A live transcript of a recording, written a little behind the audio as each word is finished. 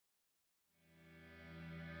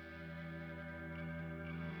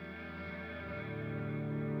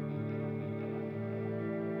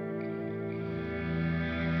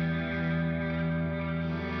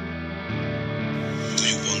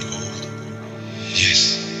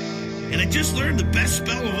I just learned the best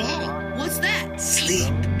spell of all. What's that?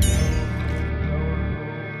 Sleep.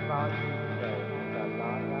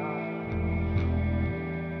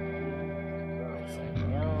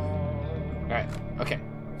 All right. Okay.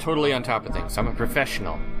 Totally on top of things. I'm a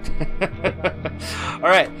professional. All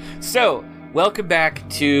right. So, welcome back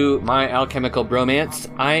to my alchemical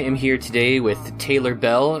bromance. I am here today with Taylor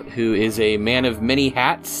Bell, who is a man of many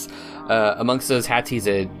hats. Amongst those hats, he's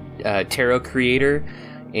a tarot creator,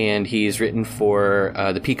 and he's written for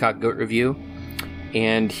the Peacock Goat Review,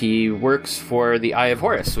 and he works for the Eye of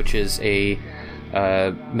Horus, which is a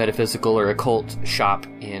metaphysical or occult shop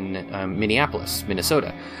in Minneapolis,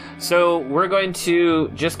 Minnesota. So we're going to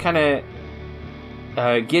just kind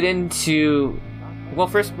of get into... Well,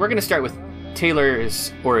 first, we're going to start with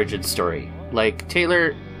Taylor's origin story. Like,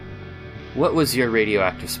 Taylor, what was your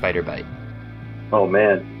radioactive spider bite? Oh,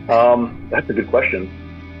 man. That's a good question.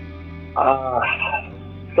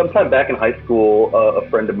 Sometime back in high school, a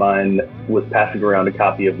friend of mine was passing around a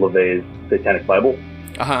copy of LaVey's Satanic Bible.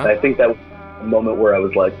 Uh-huh. And I think that was a moment where I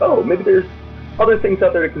was like, oh, maybe there's other things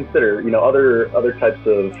out there to consider, other types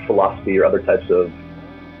of philosophy or other types of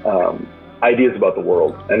ideas about the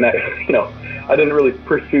world. And that, I didn't really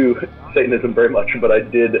pursue Satanism very much, but I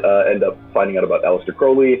did end up finding out about Aleister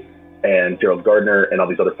Crowley and Gerald Gardner and all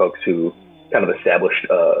these other folks who kind of established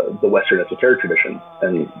the Western esoteric tradition.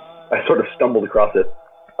 And I sort of stumbled across it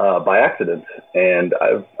by accident, and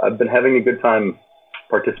I've been having a good time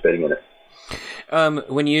participating in it.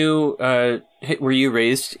 When you were you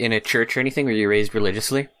raised in a church or anything? Were you raised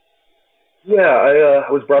religiously? Yeah,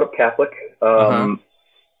 I was brought up Catholic.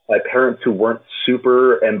 My parents, who weren't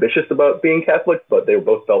super ambitious about being Catholic, but they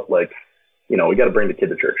both felt like, we got to bring the kid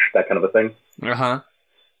to church, that kind of a thing. Well,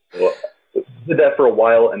 did that for a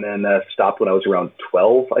while, and then stopped when I was around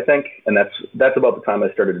 12, I think, and that's about the time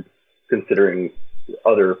I started considering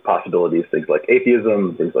other possibilities, things like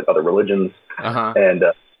atheism, things like other religions, and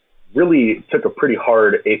really took a pretty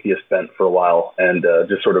hard atheist bent for a while, and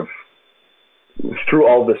just sort of threw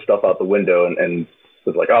all this stuff out the window and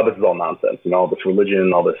was like, oh, this is all nonsense, all this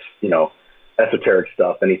religion, all this, esoteric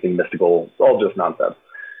stuff, anything mystical, all just nonsense.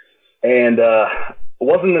 And it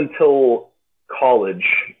wasn't until college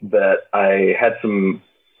that I had some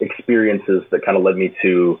experiences that kind of led me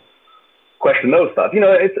to question those stuff.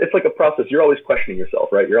 It's like a process. You're always questioning yourself,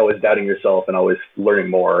 right? You're always doubting yourself and always learning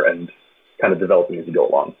more and kind of developing as you go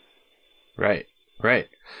along. Right.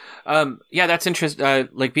 Yeah, that's interesting.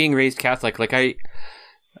 Like being raised Catholic, like I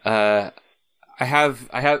have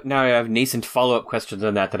nascent follow-up questions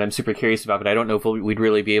on that I'm super curious about, but I don't know if we'd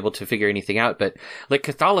really be able to figure anything out. But like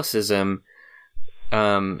Catholicism,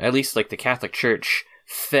 at least like the Catholic Church,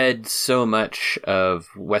 fed so much of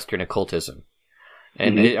Western occultism.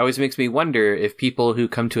 And it always makes me wonder if people who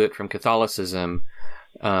come to it from Catholicism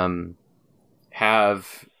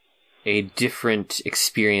have a different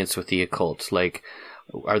experience with the occult. Like,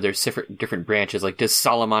 are there different branches? Like, does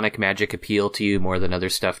Solomonic magic appeal to you more than other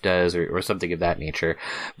stuff does, or something of that nature?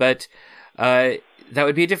 But that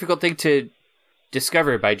would be a difficult thing to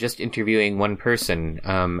discover by just interviewing one person.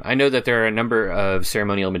 I know that there are a number of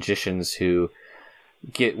ceremonial magicians who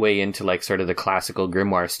get way into like sort of the classical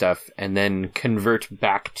grimoire stuff and then convert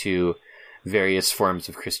back to various forms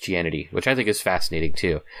of Christianity, which I think is fascinating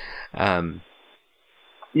too. And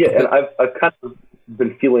I've kind of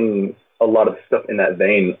been feeling a lot of stuff in that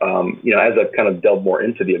vein. As I've kind of delved more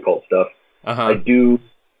into the occult stuff,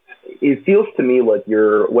 it feels to me like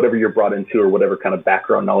whatever you're brought into or whatever kind of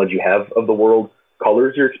background knowledge you have of the world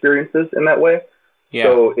colors your experiences in that way. Yeah.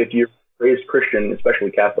 So if you're raised Christian,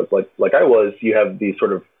 especially Catholic, like I was, you have these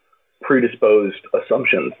sort of predisposed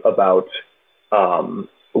assumptions about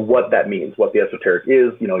what that means, what the esoteric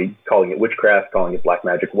is, calling it witchcraft, calling it black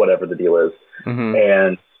magic, whatever the deal is.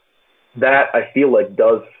 And that I feel like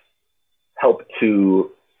does help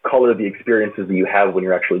to color the experiences that you have when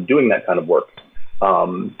you're actually doing that kind of work.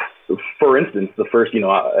 For instance, the first,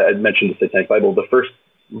 I mentioned the Satanic Bible, the first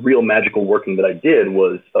real magical working that I did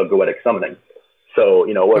was a goetic summoning. So,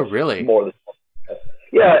 it was really? More than,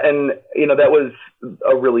 yeah. And, that was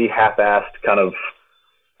a really half-assed kind of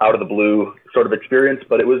out of the blue sort of experience,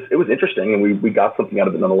 but it was interesting, and we got something out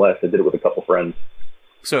of it nonetheless. I did it with a couple friends.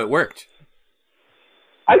 So it worked.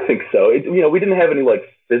 I think so. We didn't have any like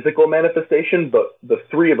physical manifestation, but the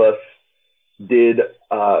three of us did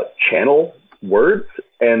channel words,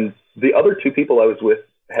 and the other two people I was with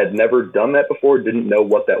had never done that before, didn't know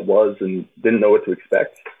what that was, and didn't know what to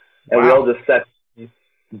expect. And we all just sat,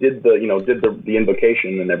 did the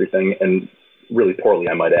invocation and everything, and really poorly,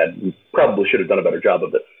 I might add. We probably should have done a better job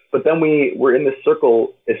of it. But then we were in this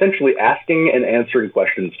circle, essentially asking and answering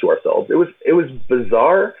questions to ourselves. It was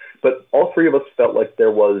bizarre, but all three of us felt like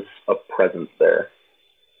there was a presence there.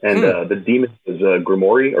 And the demon is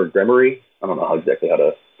Grimoire or Gremory. I don't know exactly how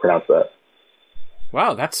to pronounce that.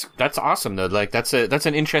 Wow, that's awesome though. Like that's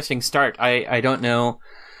an interesting start. I don't know.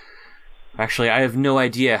 Actually, I have no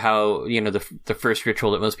idea how, the first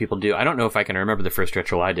ritual that most people do. I don't know if I can remember the first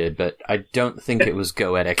ritual I did, but I don't think it was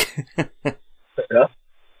Goetic. Yeah.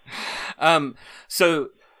 So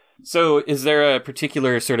is there a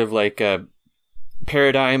particular sort of like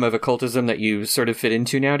paradigm of occultism that you sort of fit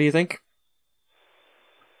into now, do you think?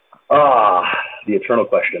 The eternal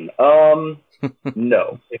question.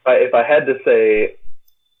 No. If I had to say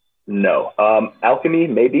no. Alchemy,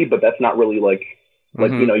 maybe, but that's not really like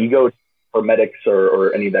you go to Hermetics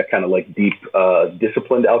or any of that kind of like deep,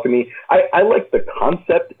 disciplined alchemy. I like the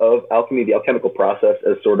concept of alchemy, the alchemical process,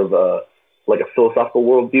 as sort of a philosophical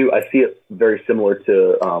worldview. I see it very similar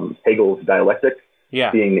to Hegel's dialectic,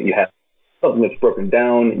 being that you have something that's broken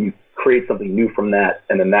down, you create something new from that,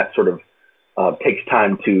 and then that sort of takes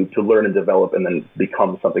time to learn and develop and then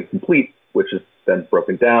become something complete, which is then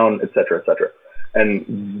broken down, et cetera, et cetera.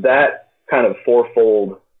 And that kind of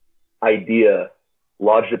fourfold idea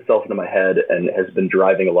lodged itself into my head and has been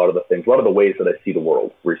driving a lot of the ways that I see the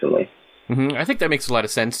world recently. Mm-hmm. I think that makes a lot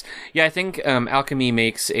of sense. Yeah, I think alchemy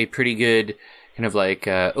makes a pretty good kind of like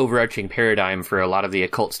overarching paradigm for a lot of the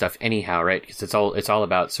occult stuff anyhow, right? Because it's all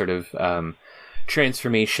about sort of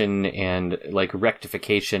transformation and like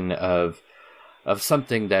rectification of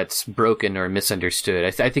something that's broken or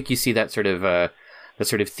misunderstood. I think you see that sort of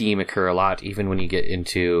theme occur a lot, even when you get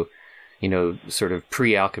into, sort of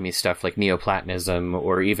pre-alchemy stuff like Neoplatonism,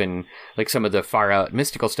 or even like some of the far out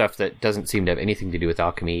mystical stuff that doesn't seem to have anything to do with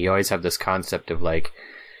alchemy. You always have this concept of like,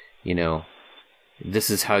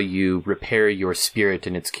 this is how you repair your spirit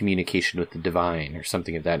in its communication with the divine, or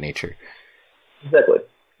something of that nature. Exactly.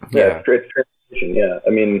 Yeah, it's transformation. Yeah,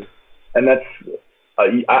 I mean, and that's.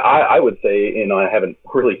 I would say, I haven't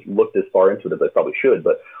really looked as far into it as I probably should,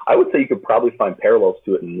 but I would say you could probably find parallels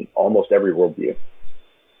to it in almost every worldview.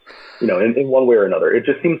 In one way or another. It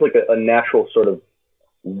just seems like a natural sort of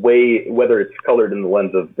way, whether it's colored in the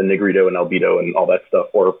lens of the Negrito and Albedo and all that stuff,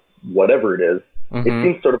 or whatever it is, It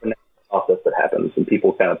seems sort of a natural process that happens, and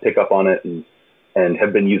people kind of pick up on it and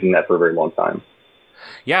have been using that for a very long time.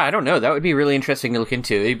 Yeah, I don't know. That would be really interesting to look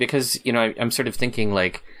into, because, I'm sort of thinking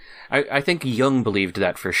like, I think Jung believed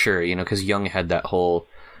that for sure, because Jung had that whole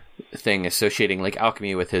thing associating like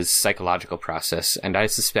alchemy with his psychological process, and I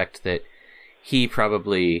suspect that he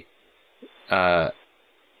probably, I'm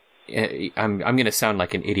going to sound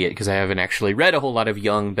like an idiot because I haven't actually read a whole lot of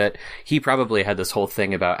Jung, but he probably had this whole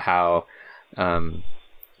thing about how,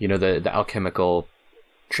 the alchemical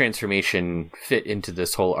transformation fit into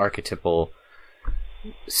this whole archetypal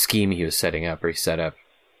scheme he was setting up, or he set up.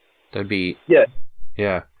 That'd be yeah.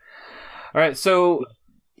 All right, so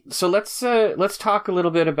let's talk a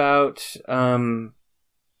little bit about the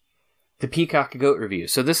Peacock Goat Review.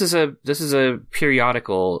 So this is a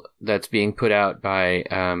periodical that's being put out by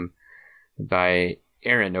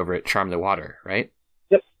Aaron over at Charm the Water, right?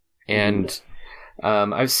 Yep. And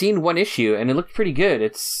I've seen one issue and it looked pretty good.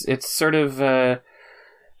 It's sort of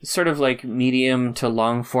like medium to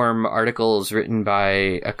long form articles written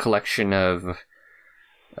by a collection of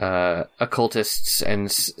occultists and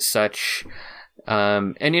such.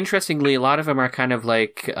 And interestingly, a lot of them are kind of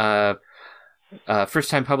like first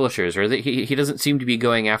time publishers, or he doesn't seem to be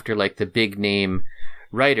going after like the big name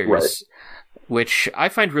writers, right, which I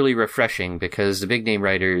find really refreshing, because the big name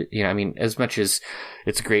writer, as much as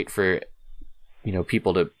it's great for,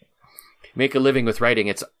 people to make a living with writing,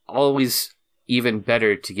 it's always even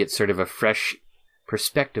better to get sort of a fresh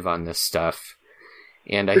perspective on this stuff.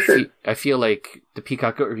 And I feel like the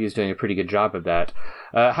Peacock Goat Review is doing a pretty good job of that.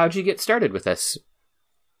 How'd you get started with this?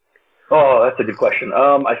 Oh, that's a good question.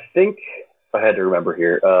 I think I had to remember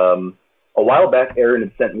here. A while back, Aaron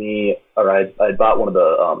had sent me, or I bought one of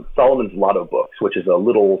the Solomon's Lotto books, which is a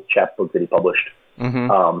little chapbook that he published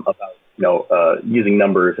about using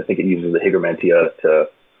numbers. I think it uses the Hygromantia to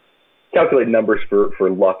calculate numbers for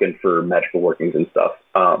luck and for magical workings and stuff.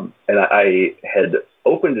 And I had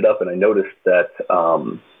opened it up and I noticed that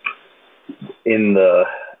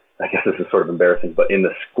I guess this is sort of embarrassing, but in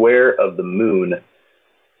the square of the moon,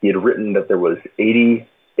 he had written that there was 80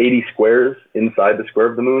 squares inside the square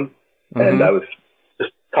of the moon. Mm-hmm. And I was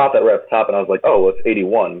just caught that right at the top, and I was like, oh, well, it's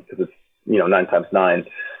 81 because it's, 9 times 9.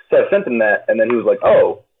 So I sent him that, and then he was like,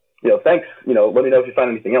 oh, thanks, let me know if you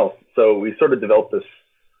find anything else. So we sort of developed this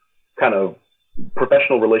kind of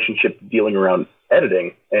professional relationship dealing around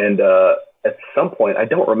editing. And at some point, I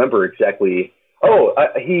don't remember exactly.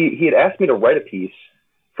 He had asked me to write a piece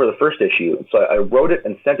for the first issue. So I wrote it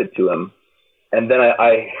and sent it to him. And then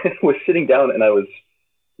I was sitting down and I was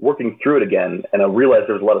working through it again. And I realized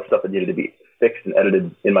there was a lot of stuff that needed to be fixed and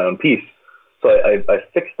edited in my own piece. So I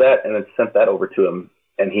fixed that and then sent that over to him.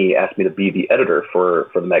 And he asked me to be the editor for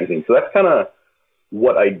the magazine. So that's kind of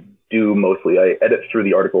what I do mostly. I edit through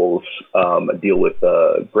the articles, deal with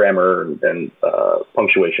grammar and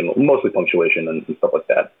punctuation, mostly punctuation and stuff like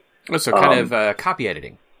that. Oh, so kind of copy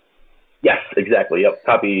editing. Yes, exactly. Yep.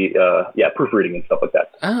 Copy, proofreading and stuff like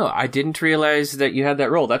that. Oh, I didn't realize that you had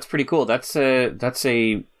that role. That's pretty cool. That's a,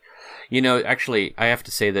 actually, I have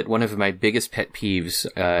to say that one of my biggest pet peeves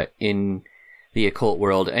in the occult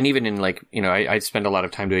world, and even in I spend a lot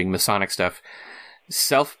of time doing Masonic stuff,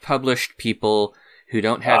 self-published people who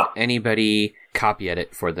don't have anybody copy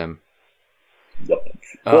edit for them. Yep.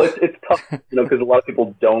 Well, it's tough, because a lot of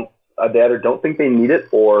people don't, they either don't think they need it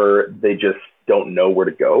or they just don't know where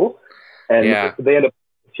to go. And they end up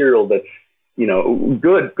with material that's,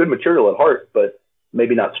 good material at heart, but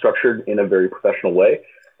maybe not structured in a very professional way.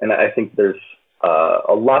 And I think there's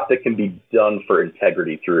a lot that can be done for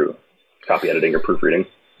integrity through copy editing or proofreading.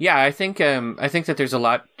 Yeah, I think that there's a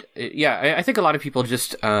lot. Yeah, I think a lot of people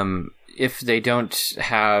just, if they don't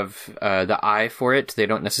have the eye for it, they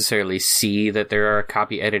don't necessarily see that there are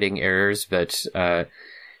copy editing errors. But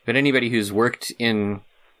anybody who's worked in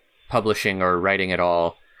publishing or writing at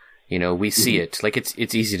all, we see it. Like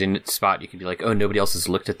it's easy to spot. You could be like, oh, nobody else has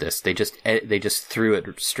looked at this. They just threw it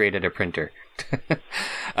straight at a printer.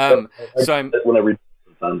 So I'm when I read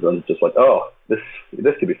sometimes I'm just like, oh, this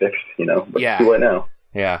could be fixed, but it's too late now.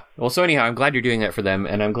 Yeah. Well, so anyhow, I'm glad you're doing that for them,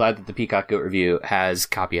 and I'm glad that the Peacock Goat Review has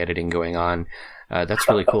copy editing going on. That's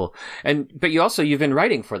really cool. But you've been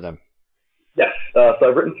writing for them. Yes. So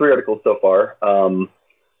I've written 3 articles so far.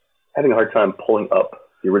 Having a hard time pulling up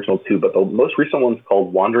the original 2, but the most recent one's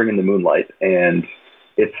called Wandering in the Moonlight, and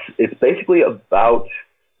it's basically about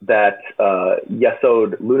that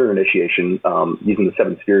Yesod lunar initiation using the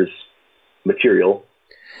Seven Spheres material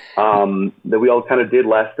that we all kind of did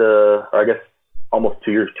last, or I guess almost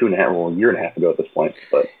 2 years, 2.5, well, a year and a half ago at this point.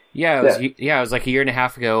 But it was like a year and a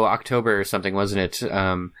half ago, October or something, wasn't it?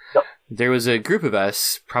 Yep. There was a group of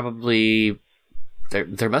us, probably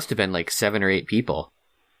there must have been like 7 or 8 people.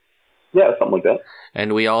 Yeah, something like that.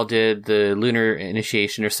 And we all did the lunar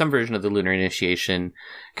initiation, or some version of the lunar initiation,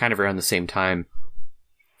 kind of around the same time.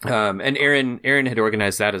 And Aaron had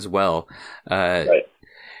organized that as well. Right.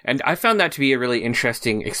 And I found that to be a really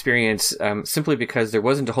interesting experience, simply because there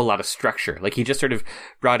wasn't a whole lot of structure. Like, he just sort of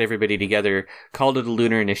brought everybody together, called it a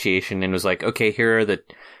lunar initiation, and was like, okay, here are the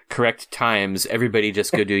correct times. Everybody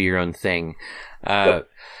just go do your own thing.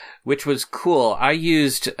 Which was cool. I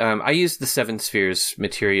used the Seven Spheres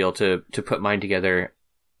material to put mine together,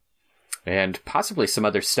 and possibly some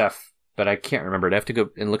other stuff, but I can't remember it. I have to go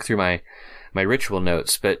and look through my ritual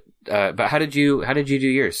notes. But how did you do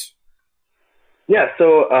yours? Yeah,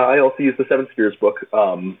 so I also used the Seven Spheres book.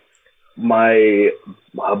 A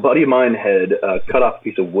buddy of mine had cut off a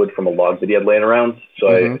piece of wood from a log that he had laying around, so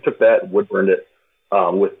I took that, wood burned it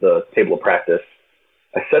with the table of practice.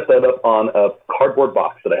 I set that up on a cardboard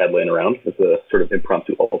box that I had laying around. It's a sort of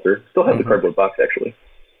impromptu altar. Still have the cardboard box, actually.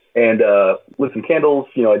 And lit some candles.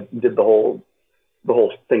 I did the whole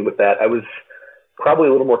thing with that. I was probably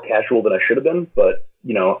a little more casual than I should have been, but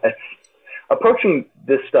it's approaching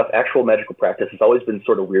this stuff, actual magical practice, has always been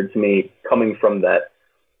sort of weird to me, coming from that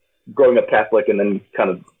growing up Catholic and then kind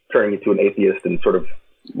of turning into an atheist and sort of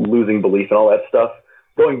losing belief and all that stuff.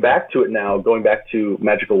 Going back to it now, going back to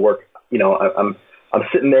magical work, I'm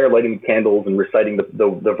sitting there lighting candles and reciting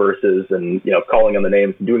the verses and, calling on the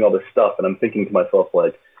names and doing all this stuff. And I'm thinking to myself,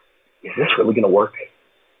 like, is this really going to work?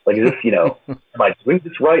 Like, is this, am I doing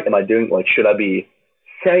this right? Am I doing, like, should I be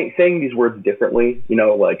saying these words differently?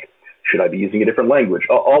 Should I be using a different language?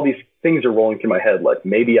 All these things are rolling through my head. Like,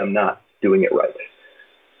 maybe I'm not doing it right.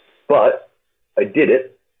 But I did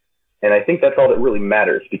it. And I think that's all that really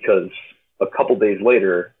matters, because a couple days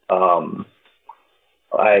later,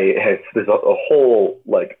 there's a whole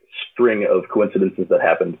string of coincidences that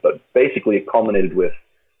happened, but basically it culminated with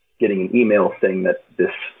getting an email saying that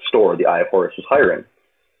this store, the Eye of Horus, was hiring.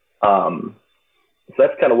 So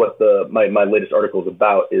that's kind of what my latest article is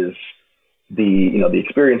about, is the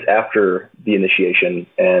experience after the initiation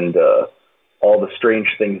and all the strange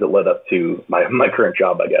things that led up to my current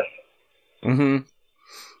job, I guess. Mm-hmm.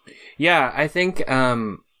 Yeah, I think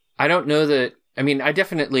I don't know that. I mean, I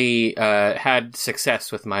definitely had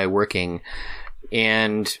success with my working,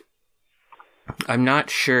 and I'm not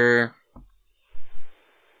sure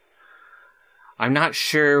I'm not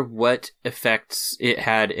sure what effects it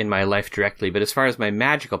had in my life directly, but as far as my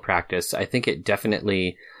magical practice, I think it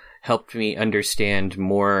definitely helped me understand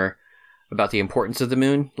more about the importance of the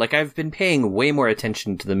moon. Like, I've been paying way more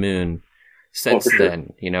attention to the moon since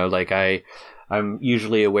then. You know, like I'm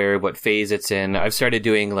usually aware of what phase it's in. I've started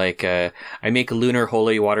doing I make lunar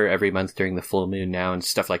holy water every month during the full moon now and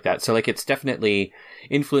stuff like that. So like, it's definitely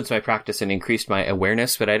influenced my practice and increased my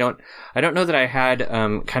awareness, but I don't know that I had,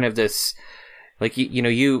 kind of this, like,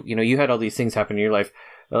 you had all these things happen in your life.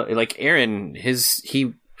 Like Aaron,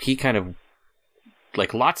 he kind of,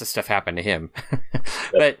 like, lots of stuff happened to him,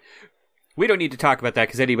 but we don't need to talk about that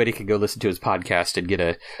because anybody can go listen to his podcast and get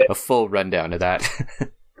a full rundown of that.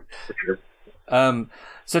 For sure.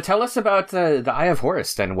 So tell us about the Eye of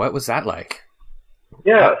Horus then. What was that like?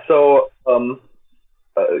 Yeah, so,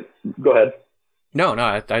 go ahead.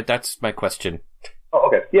 No, that's my question. Oh,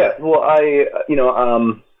 okay. Yeah, well,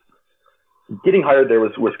 getting hired there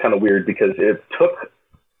was kind of weird because it took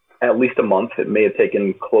at least a month. It may have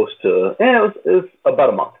taken close to, it was about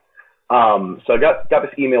a month. So I got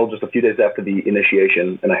this email just a few days after the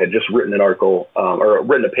initiation, and I had just written an article, or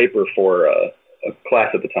written a paper for, a class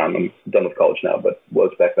at the time. I'm done with college now, but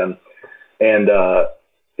was back then. And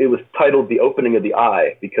it was titled The Opening of the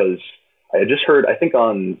Eye, because I had just heard, I think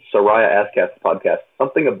on Soraya Askat's podcast,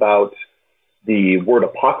 something about the word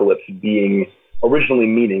apocalypse being originally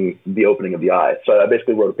meaning the opening of the eye. So I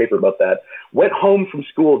basically wrote a paper about that. Went home from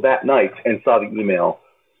school that night and saw the email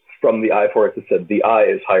from the Eye of Horus that said, the Eye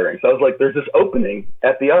is hiring. So I was like, there's this opening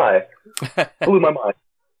at the Eye. Blew my mind.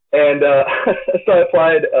 And so I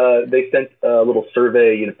applied. They sent a little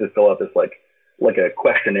survey. You have to fill out this like a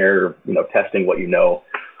questionnaire, testing what you know.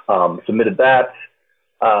 Submitted that,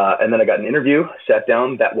 and then I got an interview. Sat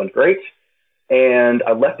down. That went great, and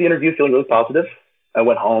I left the interview feeling really positive. I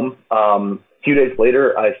went home. A few days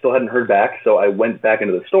later, I still hadn't heard back, so I went back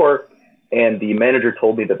into the store, and the manager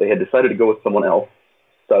told me that they had decided to go with someone else.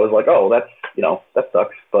 So I was like, oh, that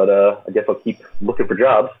sucks, but I guess I'll keep looking for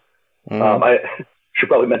jobs. I should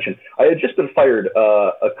probably mention, I had just been fired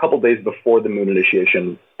a couple days before the moon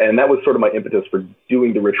initiation, and that was sort of my impetus for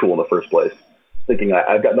doing the ritual in the first place, thinking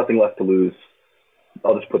I've got nothing left to lose.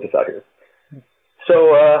 I'll just put this out here.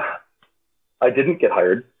 So I didn't get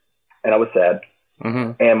hired, and I was sad.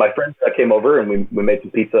 Mm-hmm. And my friend came over, and we made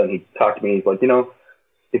some pizza, and he talked to me. He's like,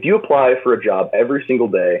 if you apply for a job every single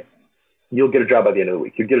day, you'll get a job by the end of the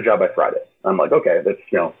week. You'll get a job by Friday. I'm like, okay,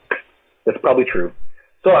 that's probably true.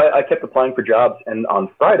 So I kept applying for jobs, and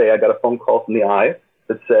on Friday, I got a phone call from the Eye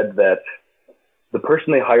that said that the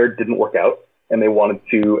person they hired didn't work out, and they wanted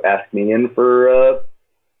to ask me in for,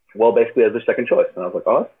 basically as their second choice. And I was like,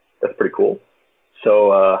 oh, that's pretty cool.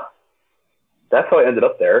 So that's how I ended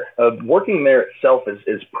up there. Working there itself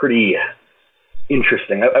is pretty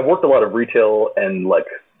interesting. I've worked a lot of retail and, like,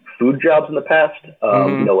 food jobs in the past,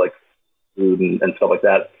 like food and stuff like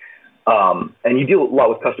that. And you deal a lot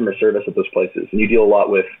with customer service at those places, and you deal a lot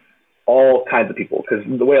with all kinds of people. Because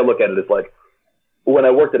the way I look at it is like, when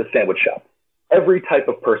I worked at a sandwich shop, every type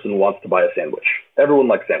of person wants to buy a sandwich. Everyone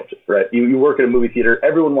likes sandwiches, right? You work at a movie theater,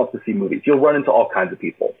 everyone wants to see movies. You'll run into all kinds of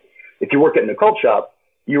people. If you work at an occult shop,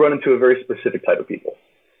 you run into a very specific type of people.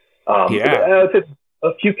 It's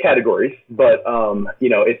a few categories, but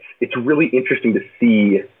it's really interesting to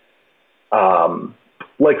see.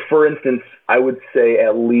 Like, for instance, I would say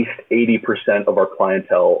at least 80% of our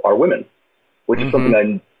clientele are women, which is something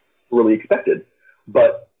I really expected.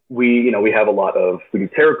 But we have we do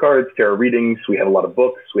tarot cards, tarot readings. We have a lot of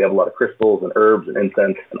books. We have a lot of crystals and herbs and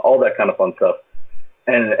incense and all that kind of fun stuff.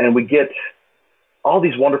 And we get all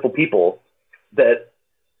these wonderful people that,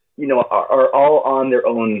 are all on their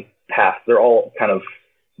own path. They're all kind of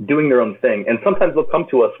doing their own thing. And sometimes they'll come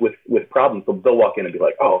to us with problems. So they'll walk in and be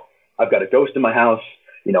like, oh, I've got a ghost in my house.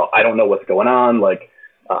 I don't know what's going on. Like,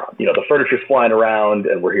 the furniture's flying around,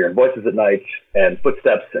 and we're hearing voices at night and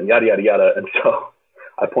footsteps and yada, yada, yada. And so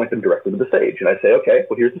I point them directly to the sage, and I say, okay,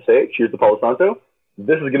 well, here's the sage. Here's the Palo Santo.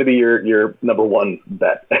 This is going to be your number one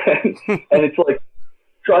bet. And it's like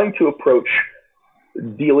trying to approach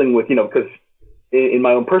dealing with, because in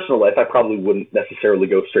my own personal life, I probably wouldn't necessarily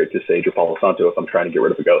go straight to sage or Palo Santo if I'm trying to get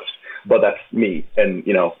rid of a ghost. But that's me. And,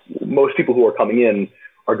 most people who are coming in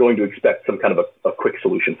are going to expect some kind of a quick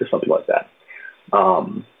solution for something like that.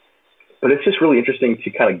 But it's just really interesting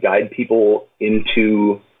to kind of guide people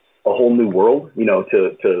into a whole new world,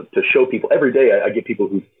 to show people. Every day I get people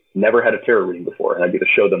who've never had a tarot reading before, and I get to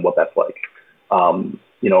show them what that's like.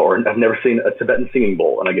 Or I've never seen a Tibetan singing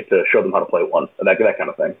bowl, and I get to show them how to play one, and that kind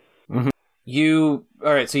of thing. Mm-hmm.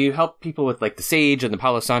 So you help people with, like, the sage and the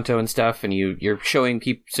Palo Santo and stuff, and you're showing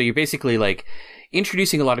people, so you're basically, like,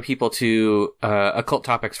 introducing a lot of people to occult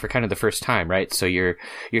topics for kind of the first time, right? So you're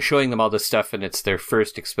showing them all this stuff, and it's their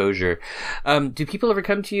first exposure. Do people ever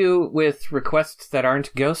come to you with requests that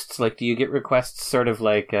aren't ghosts? Like, do you get requests sort of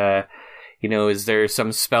like, is there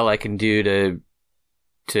some spell I can do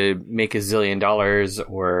to make $1 zillion,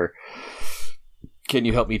 or can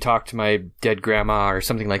you help me talk to my dead grandma, or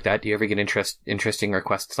something like that? Do you ever get interesting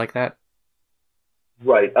requests like that?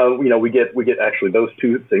 Right. We get actually those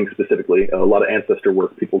two things specifically. A lot of ancestor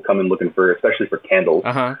work people come in looking for, especially for candles.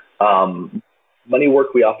 Money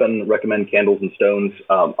work, we often recommend candles and stones,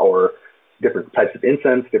 or different types of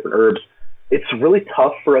incense, different herbs. It's really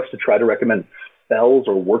tough for us to try to recommend spells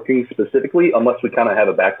or working specifically, unless we kind of have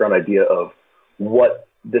a background idea of what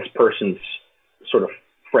this person's sort of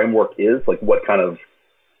framework is, like what kind of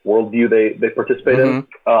worldview they participate in.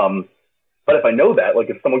 But if I know that, like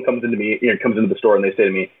if someone comes into the store and they say to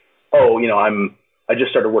me, "Oh, I just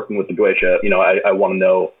started working with the Goetia. I want to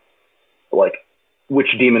know, like, which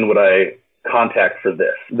demon would I contact for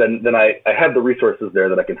this?" Then I have the resources there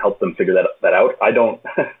that I can help them figure that out. I don't.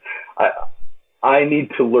 I need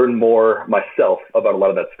to learn more myself about a lot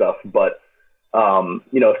of that stuff. But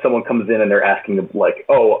if someone comes in and they're asking like,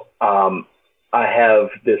 "Oh, I have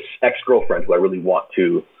this ex-girlfriend who I really want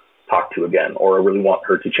to talk to again, or I really want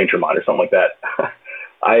her to change her mind," or something like that.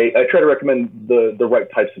 I try to recommend the right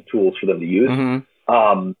types of tools for them to use.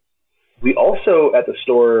 We also, at the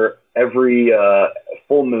store, every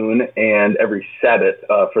full moon and every Sabbath,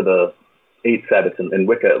 for the 8 Sabbaths in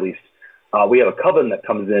Wicca at least, we have a coven that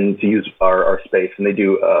comes in to use our space, and they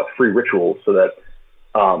do free rituals so that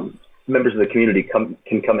members of the community can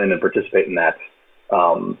come in and participate in that.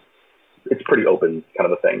 It's pretty open kind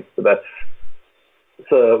of a thing. So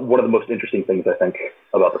it's one of the most interesting things, I think,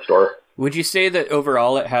 about the store. Would you say that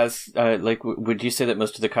overall it has, would you say that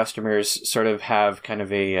most of the customers sort of have kind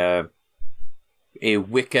of a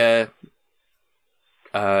Wicca,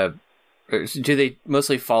 do they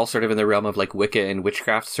mostly fall sort of in the realm of like Wicca and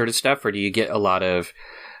witchcraft sort of stuff, or do you get a lot of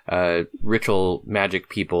ritual magic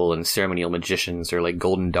people and ceremonial magicians, or like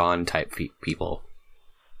Golden Dawn type people?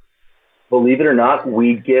 Believe it or not,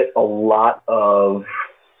 we get a lot of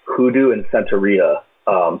hoodoo and Santeria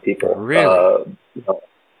people. Really?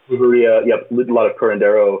 Santeria, yep, a lot of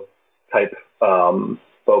curandero type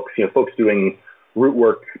folks. Folks doing root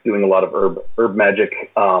work, doing a lot of herb magic.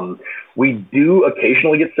 We do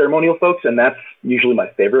occasionally get ceremonial folks, and that's usually my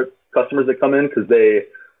favorite customers that come in, because they,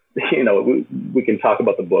 we can talk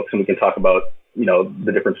about the books and we can talk about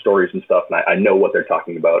the different stories and stuff, and I know what they're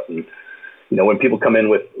talking about. And when people come in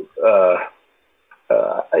with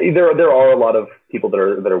there are a lot of people that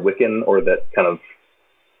are Wiccan, or that kind of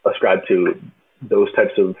ascribe to those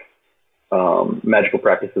types of magical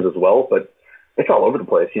practices as well, but it's all over the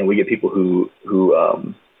place. We get people who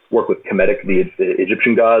work with Kemetic, the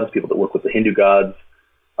Egyptian gods, people that work with the Hindu gods,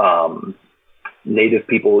 native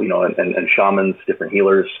people, and shamans, different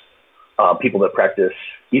healers, people that practice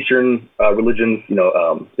Eastern religions,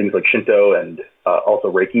 things like Shinto and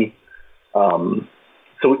also Reiki.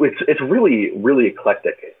 So it's really, really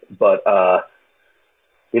eclectic. But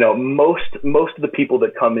most of the people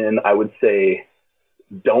that come in, I would say,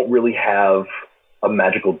 don't really have a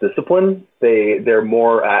magical discipline. They're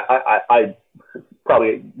more, I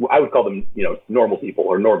would call them, normal people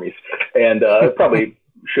or normies, and probably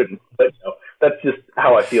shouldn't, but that's just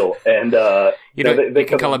how I feel. And they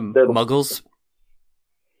can call them muggles.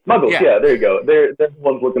 Muggles, yeah, there you go. They're the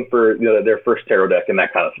ones looking for their first tarot deck and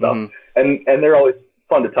that kind of stuff. And they're always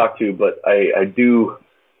fun to talk to, but I do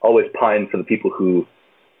always pine for the people who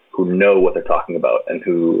know what they're talking about and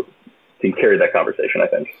who can carry that conversation, I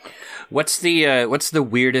think. What's the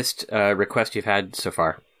weirdest request you've had so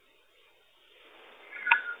far?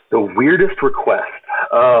 The weirdest request.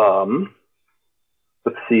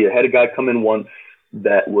 Let's see. I had a guy come in once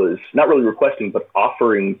that was not really requesting, but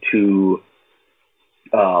offering to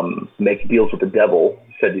make deals with the devil.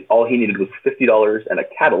 He said all he needed was $50 and a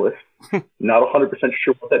catalyst. Not 100%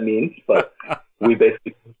 sure what that means, but we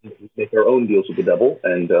basically make our own deals with the devil,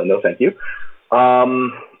 and no thank you.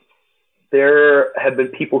 There have been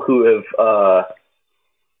people who have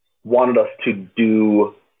wanted us to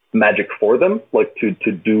do magic for them, like to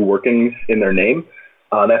do workings in their name.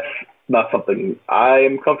 That's not something I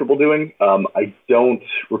am comfortable doing. I don't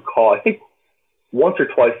recall. I think once or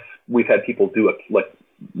twice we've had people do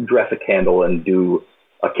dress a candle and do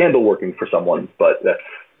a candle working for someone, but that's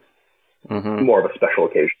more of a special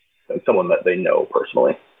occasion than someone that they know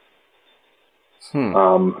personally. Trying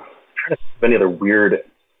to think of any other weird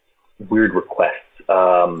requests.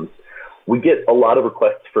 We get a lot of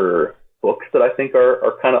requests for books that I think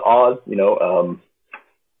are kind of odd,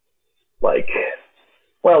 like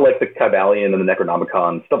well, like the Kybalion and the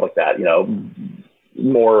Necronomicon, stuff like that, you know,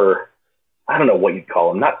 more, I don't know what you'd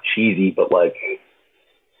call them, not cheesy, but like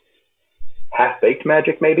half-baked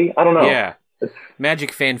magic, maybe? I don't know. Yeah. It's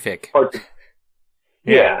magic fanfic.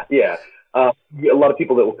 Yeah. A lot of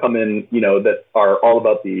people that will come in, you know, that are all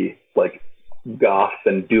about the, like, goth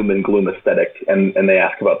and doom and gloom aesthetic, and they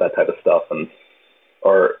ask about that type of stuff, and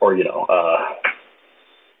or you know,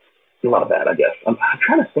 a lot of that, I guess. I'm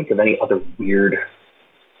trying to think of any other weird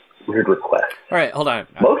requests. All right, hold on.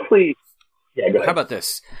 Mostly, yeah, go ahead. How about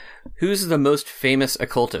this? Who's the most famous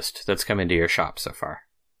occultist that's come into your shop so far?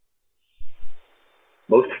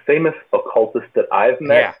 Most famous occultist that I've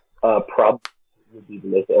met, probably would be the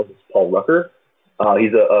local artist Paul Rucker.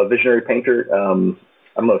 He's a visionary painter.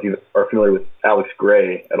 I don't know if you are familiar with Alex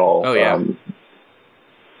Gray at all. Oh, yeah.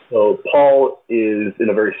 So Paul is in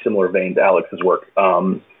a very similar vein to Alex's work.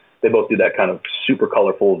 They both do that kind of super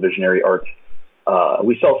colorful visionary art.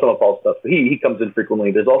 We sell some of Paul's stuff, but he comes in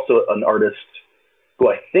frequently. There's also an artist who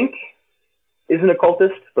I think is an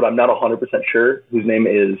occultist, but I'm not 100% sure, whose name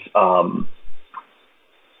is, I'm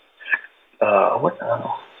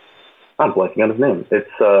blanking on his name.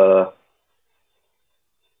 It's,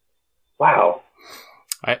 wow.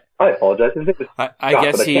 I apologize. His name is I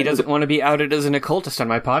guess he doesn't want to be outed as an occultist on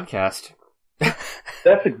my podcast.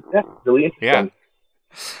 That's really interesting.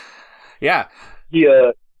 Yeah.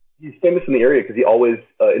 He's famous in the area because he always,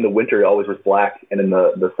 in the winter, he always wears black, and in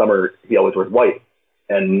the summer, he always wears white,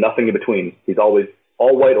 and nothing in between. He's always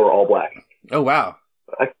all white or all black. Oh, wow.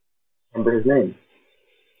 I can't remember his name.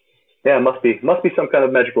 Yeah, it must be some kind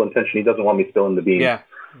of magical intention. He doesn't want me spilling the beans. Yeah,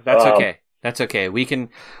 that's okay. That's okay. We can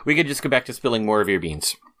just go back to spilling more of your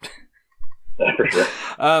beans. For sure.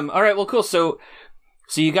 All right. Well, cool. So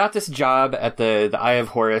you got this job at the Eye of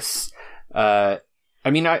Horus. I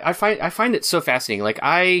mean, I find it so fascinating. Like,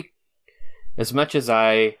 as much as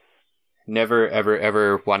I never ever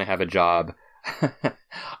ever want to have a job,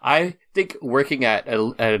 I think working at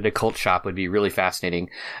an occult shop would be really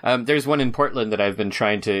fascinating. There's one in Portland that I've been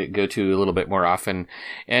trying to go to a little bit more often,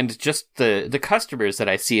 and just the customers that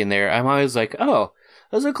I see in there, I'm always like, oh,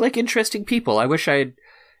 those look like interesting people. I wish I'd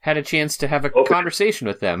had a chance to have a conversation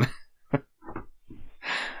with them.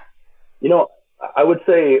 You know, I would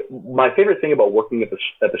say my favorite thing about working at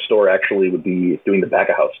the store actually would be doing the back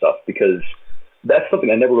of house stuff, because that's something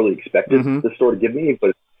I never really expected the store to give me,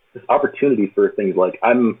 but this opportunity for things like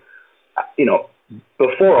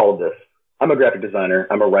before all of this, I'm a graphic designer,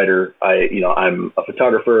 I'm a writer, I'm a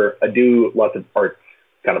photographer, I do lots of art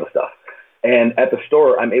kind of stuff. And at the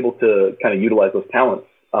store, I'm able to kind of utilize those talents.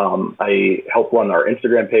 I help run our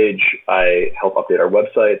Instagram page. I help update our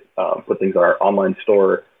website, put things on our online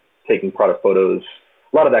store, taking product photos,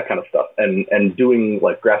 a lot of that kind of stuff, and doing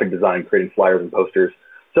like graphic design, creating flyers and posters.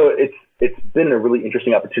 So it's been a really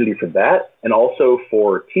interesting opportunity for that, and also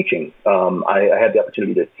for teaching. I had the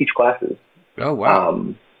opportunity to teach classes. Oh,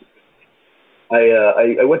 wow.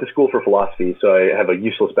 I went to school for philosophy, so I have a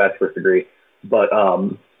useless bachelor's degree. But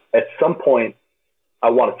at some point, I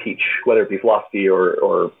want to teach, whether it be philosophy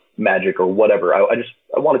or magic or whatever. I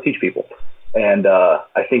want to teach people. And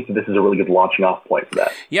I think that this is a really good launching off point for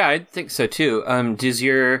that. Yeah, I think so too.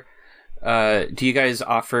 Do you guys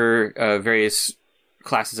offer various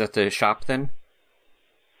classes at the shop then?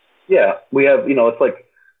 Yeah, we have, it's like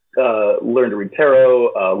learn to read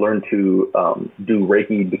tarot, learn to do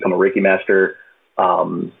Reiki, become a Reiki master,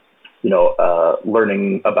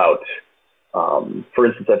 learning about, for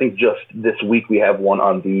instance, I think just this week we have one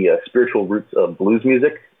on the spiritual roots of blues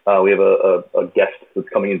music. We have a guest that's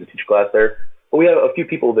coming in to teach class there. But we have a few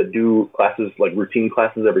people that do classes, like routine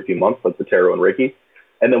classes every few months, like the tarot and Reiki.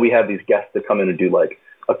 And then we have these guests that come in and do like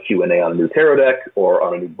a Q&A on a new tarot deck or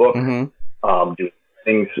on a new book, do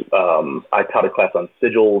things. I taught a class on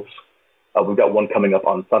sigils. We've got one coming up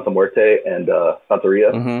on Santa Muerte and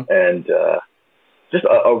Santeria, and just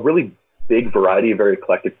a really big variety, a very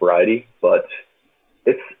eclectic variety. But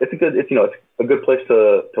it's a good place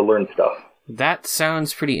to learn stuff. That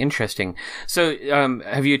sounds pretty interesting. So,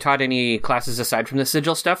 have you taught any classes aside from the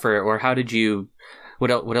sigil stuff, or how did you?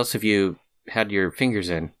 What else have you had your fingers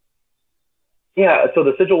in? Yeah, so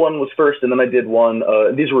the sigil one was first, and then I did one.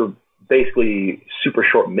 These were basically super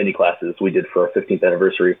short mini classes we did for our 15th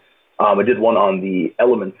anniversary. I did one on the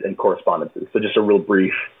elements and correspondences. So just a real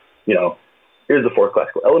brief, here's the 4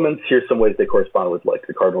 classical elements. Here's some ways they correspond with like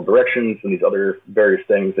the cardinal directions and these other various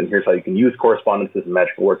things. And here's how you can use correspondences and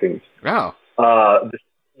magical workings. Wow. This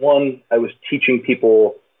one, I was teaching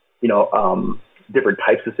people, different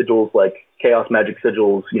types of sigils, like chaos magic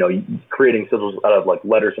sigils, creating sigils out of like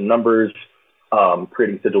letters and numbers,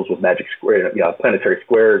 creating sigils with magic square, planetary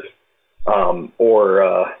squares.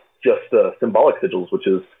 or just symbolic sigils, which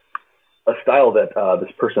is a style that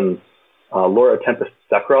this person, Laura Tempest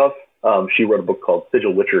Sakharov, she wrote a book called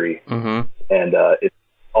Sigil Witchery, and it's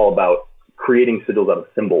all about creating sigils out of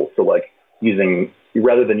symbols. So like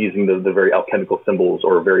rather than using the very alchemical symbols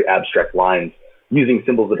or very abstract lines, using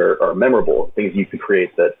symbols that are memorable, things you can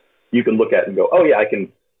create that you can look at and go, oh yeah, I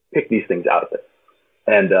can pick these things out of it.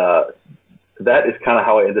 And that is kind of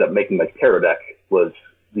how I ended up making my tarot deck, was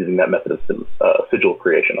using that method of sigil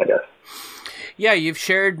creation, I guess. Yeah, you've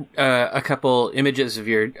shared a couple images of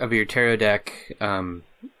your tarot deck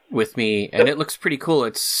with me, and it looks pretty cool.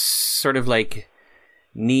 It's sort of like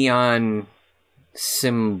neon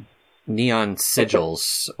sigils,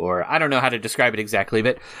 or I don't know how to describe it exactly,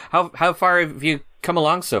 but how far have you come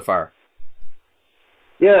along so far?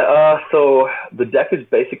 Yeah, so the deck is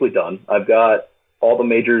basically done. I've got all the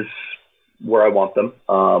majors where I want them.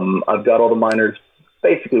 I've got all the minors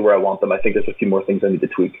basically where I want them. I think there's a few more things I need to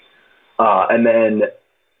tweak. And then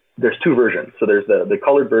there's two versions. So there's the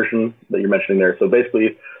colored version that you're mentioning there. So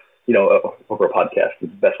basically, over a podcast, the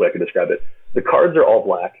best way I could describe it, the cards are all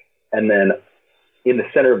black, and then in the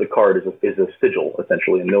center of the card is a sigil,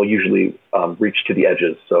 essentially, and they'll usually reach to the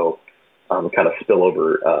edges, so kind of spill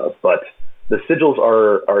over. But the sigils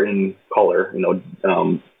are in color,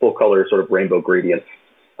 full color, sort of rainbow gradients.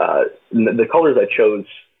 The colors I chose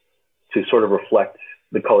to sort of reflect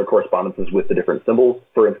the color correspondences with the different symbols.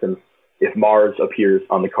 For instance, if Mars appears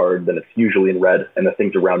on the card, then it's usually in red, and the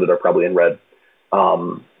things around it are probably in red.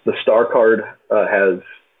 The star card has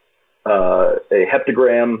a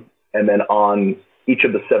heptagram, and then on each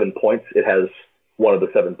of the 7 points, it has one of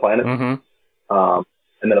the 7 planets.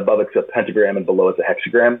 And then above it's a pentagram, and below it's a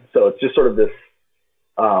hexagram. So it's just sort of this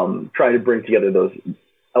trying to bring together those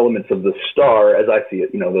elements of the star, as I see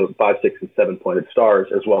it, the 5, 6, and 7 pointed stars,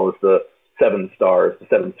 as well as the 7 stars, the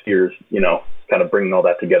 7 spheres, kind of bringing all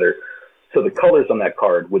that together. So the colors on that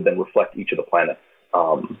card would then reflect each of the planets,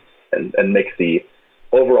 and makes the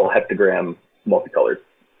overall heptagram multicolored.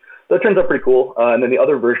 So it turns out pretty cool. And then the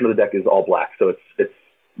other version of the deck is all black. So it's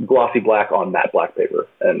glossy black on matte black paper.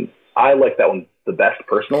 And I like that one the best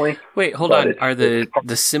personally. Wait, hold on. Are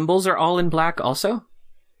the symbols are all in black also?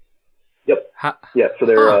 Yep. Yeah. So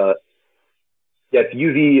they're, it's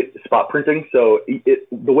UV spot printing. So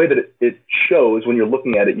the way that it shows when you're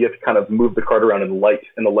looking at it, you have to kind of move the card around in the light,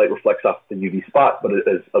 and the light reflects off the UV spot, but it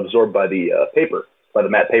is absorbed by the paper, by the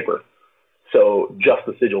matte paper. So just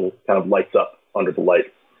the sigil kind of lights up under the light.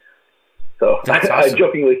 So awesome. I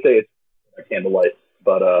jokingly say it's a candlelight,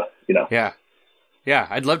 but Yeah,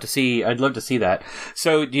 I'd love to see that.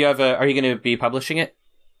 So do you have are you going to be publishing it?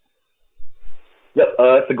 Yep,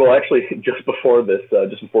 that's the goal. Actually, just before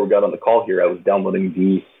we got on the call here, I was downloading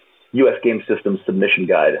the U.S. Game Systems submission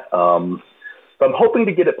guide. So I'm hoping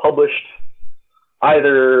to get it published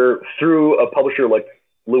either through a publisher like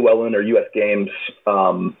Llewellyn or U.S. Games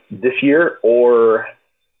this year, or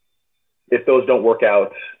if those don't work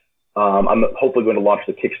out, I'm hopefully going to launch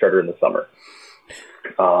the Kickstarter in the summer.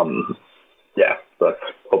 But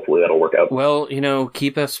hopefully that'll work out. Well,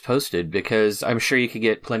 keep us posted, because I'm sure you could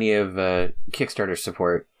get plenty of Kickstarter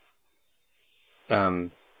support.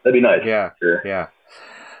 That'd be nice. Yeah, sure. Yeah.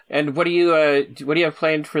 And what do you have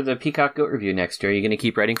planned for the Peacock Goat Review next year? Are you going to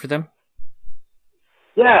keep writing for them?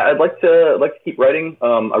 Yeah, I'd like to keep writing.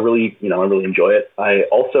 I really enjoy it. I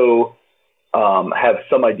also have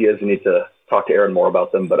some ideas. We need to talk to Aaron more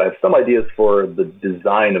about them, but I have some ideas for the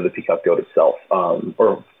design of the Peacock Goat itself,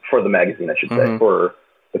 or for the magazine, I should say, for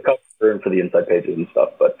the cover and for the inside pages and stuff.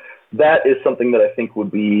 But that is something that I think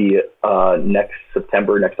would be next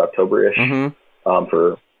October-ish,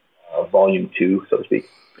 for volume 2, so to speak.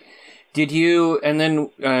 Did you, and then,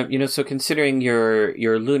 so considering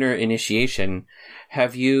your lunar initiation,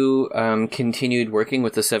 have you continued working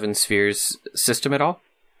with the 7 spheres system at all?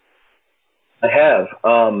 I have.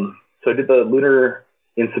 So I did the lunar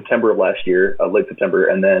in September of last year, late September,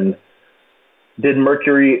 and then did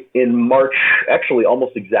Mercury in March, actually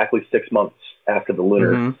almost exactly 6 months after the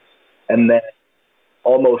lunar. And then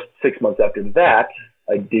almost 6 months after that,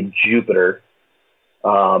 I did Jupiter.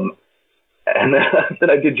 And then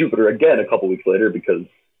I did Jupiter again a couple weeks later, because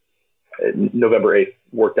November 8th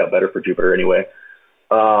worked out better for Jupiter anyway.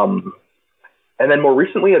 And then more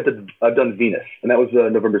recently, I've done Venus, and that was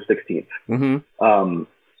November 16th.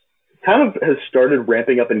 Kind of has started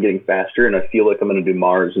ramping up and getting faster, and I feel like I'm going to do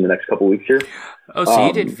Mars in the next couple weeks here. Oh, so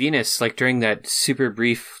you did Venus like during that super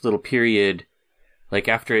brief little period, like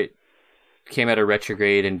after it came out of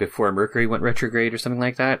retrograde and before Mercury went retrograde or something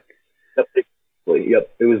like that?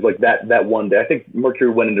 Yep. It was like that one day. I think Mercury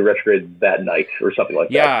went into retrograde that night or something like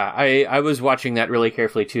that. Yeah, I was watching that really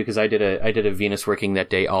carefully too, because I did a Venus working that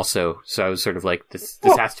day also. So I was sort of like, this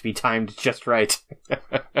has to be timed just right.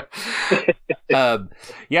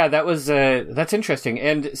 Yeah, that's interesting.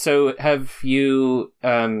 And so have you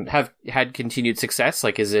have had continued success?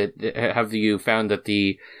 Like, have you found that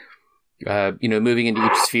the moving into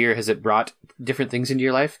each sphere, has it brought different things into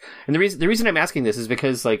your life? And the reason I'm asking this is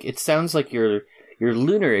because, like, it sounds like your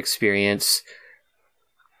lunar experience,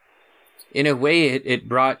 in a way, it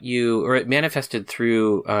brought you, or it manifested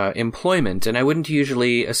through employment. And I wouldn't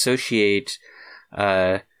usually associate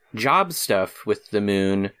job stuff with the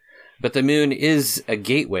moon, but the moon is a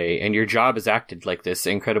gateway, and your job has acted like this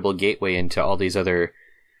incredible gateway into all these other,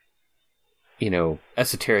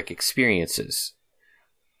 esoteric experiences.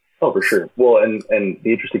 Oh, for sure. Well, and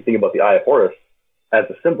the interesting thing about the Eye of Horus as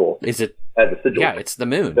a symbol is it as a sigil. Yeah, it's the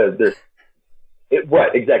moon.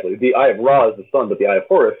 Right, exactly. The Eye of Ra is the sun, but the Eye of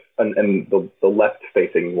Horus and the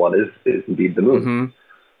left-facing one is indeed the moon. Mm-hmm.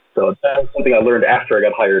 So that was something I learned after I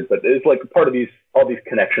got hired, but it's like part of all these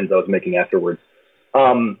connections I was making afterwards.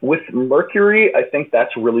 With Mercury, I think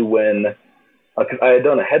that's really when, because I had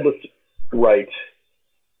done a headless right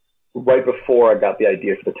before I got the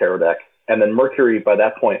idea for the tarot deck. And then Mercury, by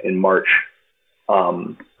that point in March,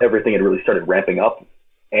 everything had really started ramping up.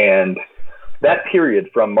 And that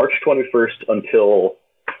period from March 21st until,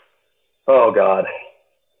 oh God,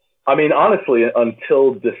 I mean, honestly,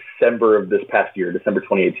 until December of this past year, December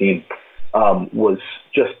 2018, was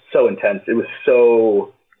just so intense. It was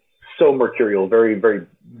so mercurial, very, very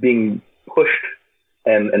being pushed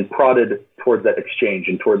and prodded towards that exchange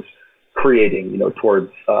and towards creating,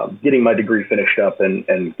 towards getting my degree finished up and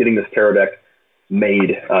getting this tarot deck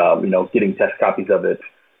made, getting test copies of it,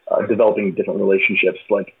 developing different relationships.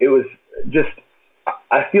 Like, it was just,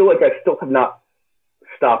 I feel like I still have not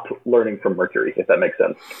stopped learning from Mercury, if that makes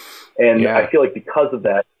sense. And yeah. I feel like because of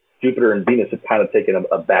that, Jupiter and Venus have kind of taken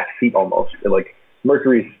a back seat almost. And like,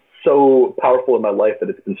 Mercury's so powerful in my life that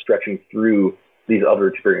it's been stretching through these other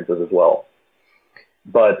experiences as well.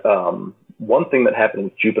 But one thing that happened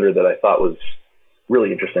with Jupiter that I thought was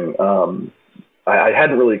really interesting, I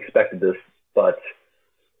hadn't really expected this, but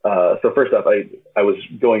so first off, I was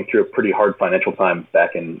going through a pretty hard financial time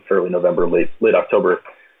back in early November, late October,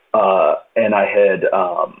 and I had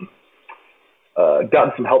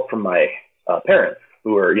gotten some help from my parents,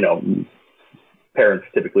 who are, parents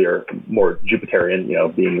typically are more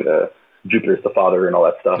Jupiterian, being Jupiter's the father and all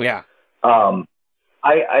that stuff. Yeah. I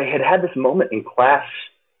had this moment in class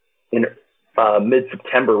in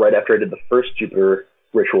mid-September, right after I did the first Jupiter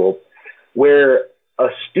ritual, where a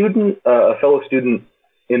fellow student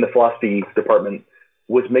in the philosophy department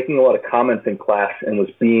was making a lot of comments in class and was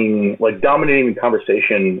being like dominating the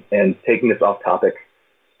conversation and taking us off topic,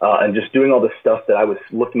 and just doing all this stuff that I was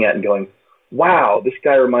looking at and going, wow, this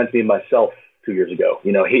guy reminds me of myself 2 years ago.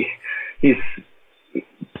 He's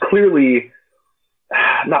clearly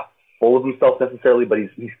not full of himself necessarily, but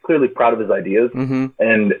he's clearly proud of his ideas, mm-hmm.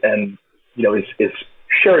 and is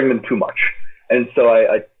sharing them too much. And so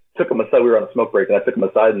I took him aside. We were on a smoke break, and I took him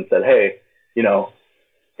aside and said, hey,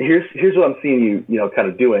 here's what I'm seeing you, kind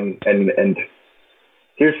of doing, and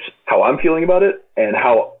here's how I'm feeling about it, and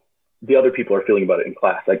how the other people are feeling about it in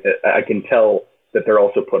class. Like, I can tell that they're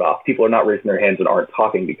also put off. People are not raising their hands and aren't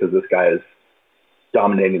talking because this guy is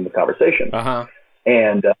dominating the conversation. Uh-huh.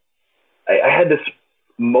 And I had this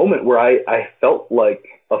moment where I felt like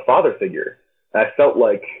a father figure. I felt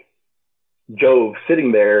like Jove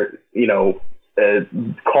sitting there,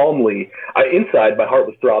 calmly. Inside, my heart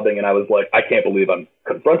was throbbing, and I was like, I can't believe I'm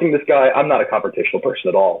confronting this guy. I'm not a confrontational person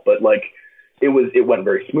at all, but like, it went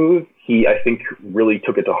very smooth. He, I think, really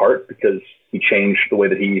took it to heart because he changed the way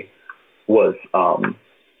that he was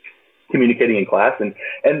communicating in class.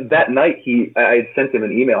 And that night, I had sent him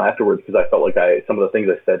an email afterwards because I felt like some of the things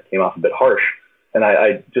I said came off a bit harsh, and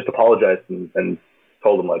I just apologized and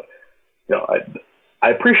told him, like, I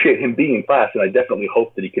appreciate him being in class, and I definitely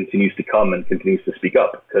hope that he continues to come and continues to speak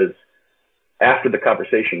up, because after the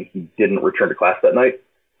conversation, he didn't return to class that night.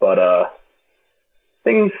 But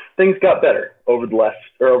things got better over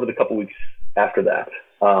the couple weeks after that.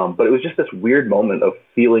 But it was just this weird moment of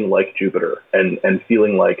feeling like Jupiter and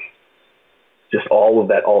feeling like just all of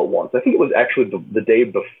that all at once. I think it was actually the day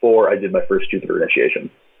before I did my first Jupiter initiation.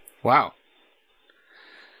 Wow.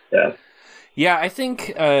 Yeah. Yeah, I think,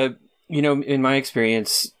 in my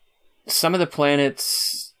experience, some of the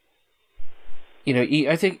planets,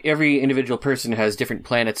 I think every individual person has different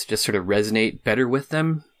planets just sort of resonate better with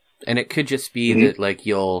them. And it could just be mm-hmm. that, like,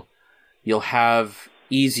 you'll have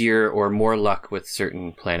easier or more luck with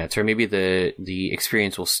certain planets, or maybe the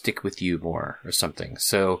experience will stick with you more or something.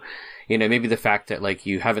 So, maybe the fact that like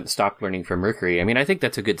you haven't stopped learning from Mercury, I mean, I think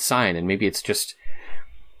that's a good sign, and maybe it's just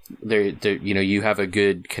you have a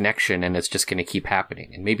good connection and it's just going to keep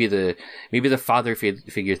happening. And maybe the father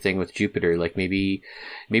figure thing with Jupiter, like maybe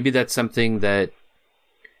that's something that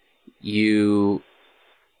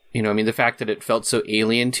I mean, the fact that it felt so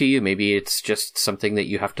alien to you, maybe it's just something that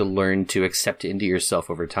you have to learn to accept into yourself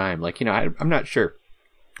over time. Like, I'm not sure.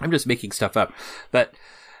 I'm just making stuff up. But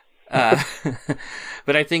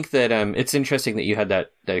but I think that it's interesting that you had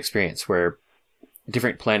that experience where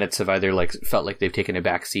different planets have either like felt like they've taken a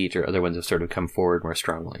back seat or other ones have sort of come forward more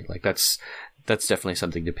strongly. Like that's definitely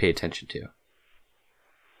something to pay attention to.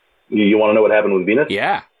 You want to know what happened with Venus?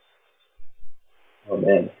 Yeah. Oh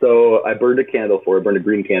man! So I burned a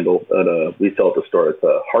green candle at we sell at the store. It's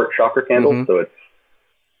a heart chakra candle, mm-hmm. So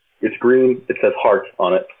it's green. It says heart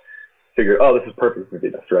on it. Figure, this is perfect for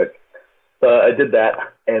Venus, right? I did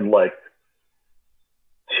that, and like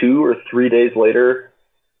 2 or 3 days later,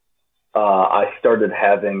 I started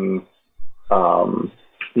having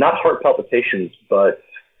not heart palpitations, but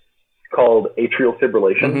called atrial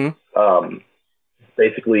fibrillation. Mm-hmm.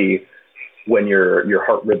 Basically, when your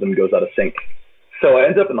heart rhythm goes out of sync. So I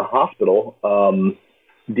ended up in the hospital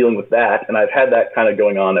dealing with that, and I've had that kind of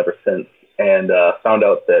going on ever since, and found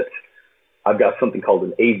out that I've got something called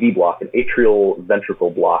an AV block, an atrial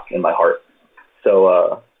ventricle block in my heart.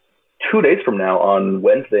 So 2 days from now, on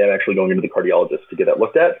Wednesday, I'm actually going into the cardiologist to get that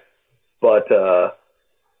looked at. But I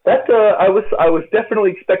was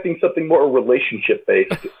definitely expecting something more relationship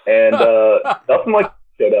based, and nothing like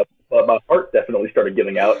showed up. But my heart definitely started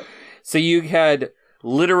giving out. So you had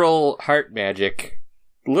literal heart magic,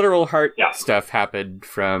 stuff happened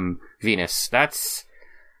from Venus. That's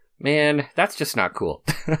just not cool.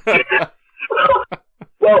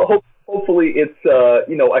 Well, hopefully it's,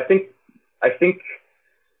 I think,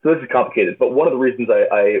 so this is complicated, but one of the reasons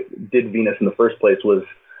I did Venus in the first place was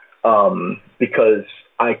because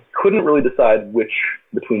I couldn't really decide which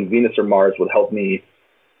between Venus or Mars would help me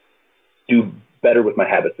do better with my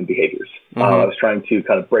habits and behaviors. Mm-hmm. I was trying to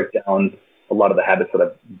kind of break down a lot of the habits that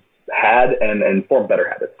I've had and form better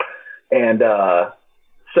habits. And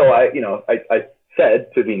so I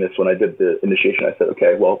said to Venus when I did the initiation, I said,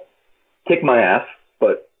 okay, well, kick my ass,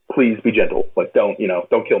 but please be gentle. Like, don't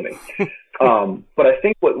kill me. But I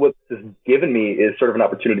think what this has given me is sort of an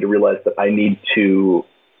opportunity to realize that I need to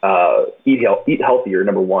eat healthier,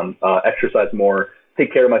 number one, exercise more,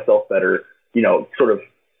 take care of myself better, sort of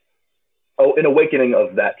an awakening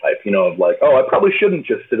of that type, of like, I probably shouldn't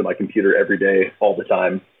just sit at my computer every day, all the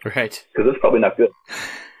time. Right. Because it's probably not good.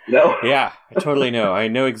 Yeah, I totally know. I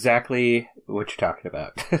know exactly what you're talking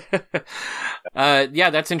about. Yeah,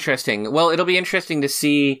 that's interesting. Well, it'll be interesting to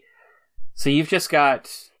see. So you've just got,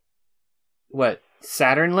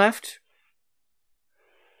 Saturn left?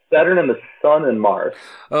 Saturn and the Sun and Mars.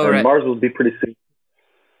 Oh, and right. Mars will be pretty soon.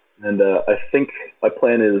 And I think my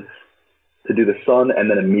plan is to do the Sun and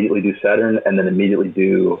then immediately do Saturn and then immediately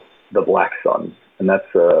do the Black Sun. And that's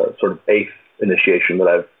a sort of 8th initiation that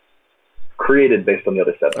I've created based on the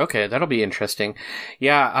other 7. Okay, that'll be interesting.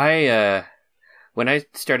 Yeah, when I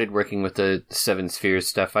started working with the 7 spheres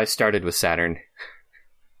stuff, I started with Saturn.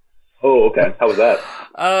 Oh, okay. How was that?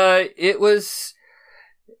 It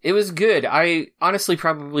was good. I honestly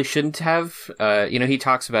probably shouldn't have. He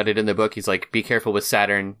talks about it in the book. He's like, be careful with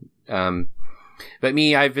Saturn. But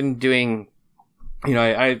me, I've been doing,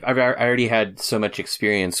 I already had so much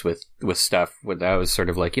experience with stuff. I was sort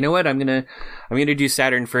of like, you know what, I'm gonna do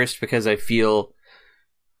Saturn first because I feel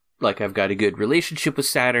like I've got a good relationship with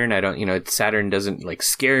Saturn. I don't, Saturn doesn't like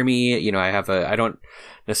scare me. I don't,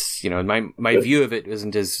 my view of it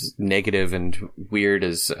isn't as negative and weird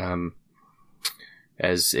as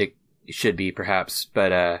it should be, perhaps.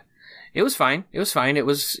 But it was fine.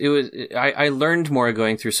 I learned more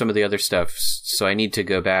going through some of the other stuff, so I need to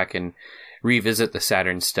go back and revisit the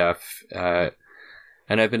Saturn stuff. And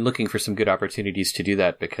I've been looking for some good opportunities to do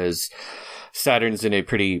that because Saturn's in a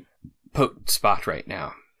pretty potent spot right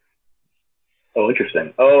now. Oh,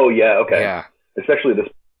 interesting. Oh, yeah, okay. Yeah. Especially this,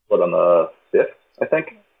 on the 5th, I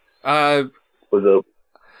think? I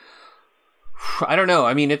don't know.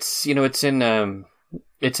 I mean, it's in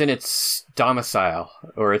its domicile,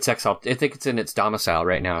 or its I think it's in its domicile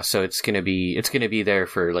right now, so it's gonna be there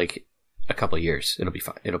for like a couple of years. It'll be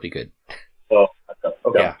fine. It'll be good. Oh,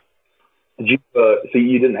 okay. Yeah. Did you? So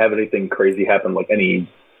you didn't have anything crazy happen, like any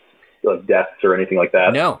deaths or anything like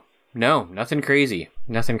that? No, nothing crazy.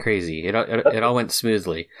 It all went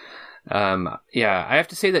smoothly. Yeah, I have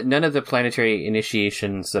to say that none of the planetary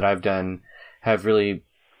initiations that I've done have really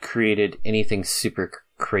created anything super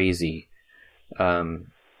crazy.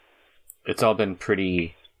 It's all been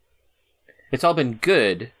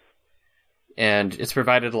good, and it's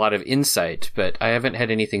provided a lot of insight, but I haven't had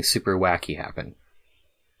anything super wacky happen.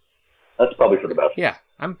 That's probably for the best. Yeah,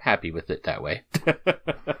 I'm happy with it that way.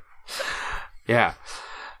 Yeah.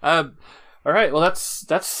 All right. Well,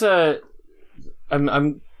 that's.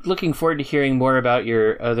 I'm looking forward to hearing more about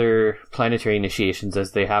your other planetary initiations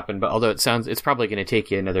as they happen. But although it's probably going to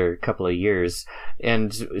take you another couple of years.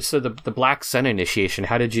 And so the Black Sun initiation,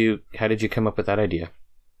 how did you come up with that idea?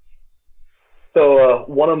 So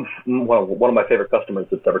one of my favorite customers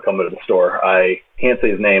that's ever come into the store, I can't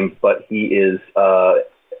say his name, but he is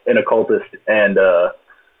an occultist and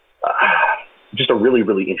just a really,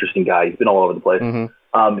 really interesting guy. He's been all over the place.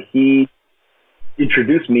 Mm-hmm. He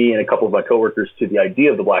introduced me and a couple of my coworkers to the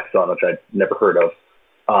idea of the Black Sun, which I'd never heard of.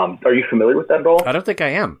 Are you familiar with that at all? I don't think I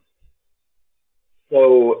am.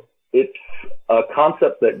 So it's a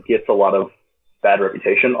concept that gets a lot of bad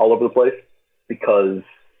reputation all over the place because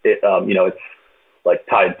it's like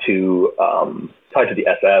tied to the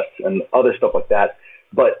SS and other stuff like that.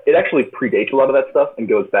 But it actually predates a lot of that stuff and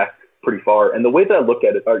goes back pretty far. And the way that I look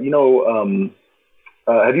at it are,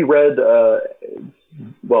 have you read,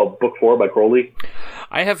 Book 4 by Crowley?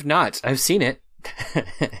 I have not. I've seen it.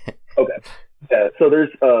 Okay. Yeah, so there's,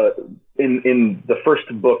 in the first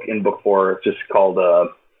book in Book 4, it's just called,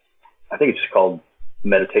 I think it's just called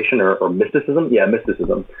Meditation or Mysticism. Yeah,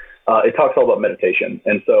 Mysticism. It talks all about meditation.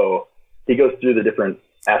 And so he goes through the different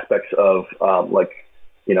aspects of,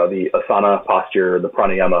 the asana posture, the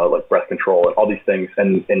pranayama, like breath control, and all these things,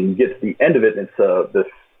 and you get to the end of it, and it's this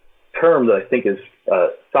term that I think is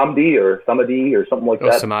samadhi or something like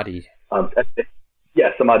that. Samadhi.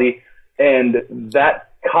 Yeah, samadhi. And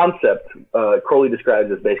that concept, Crowley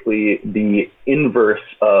describes as basically the inverse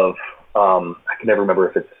of, I can never remember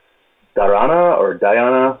if it's dharana or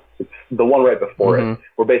dhyana. It's the one right before it,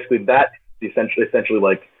 where basically that is essentially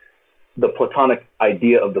like the Platonic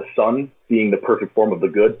idea of the sun being the perfect form of the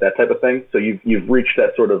good, that type of thing. So you've reached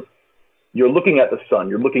that sort of, you're looking at the sun,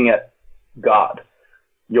 you're looking at God,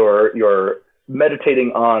 you're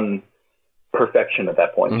meditating on perfection at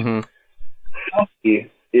that point.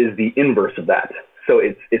 Samadhi is the inverse of that. So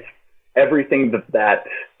it's everything that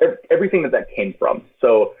came from.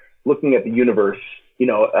 So looking at the universe,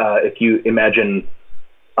 if you imagine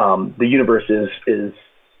the universe is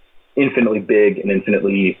infinitely big and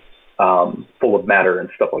infinitely full of matter and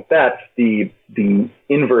stuff like that, the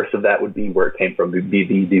inverse of that would be where it came from, would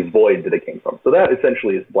be the void that it came from. So that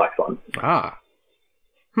essentially is Black Sun.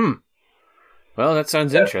 Well, that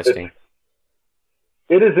sounds interesting.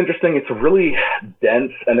 It is interesting. It's really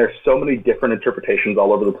dense, and there's so many different interpretations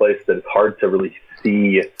all over the place that it's hard to really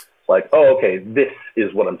see, like, oh, okay, this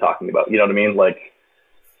is what I'm talking about. You know what I mean? Like,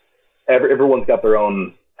 everyone's got their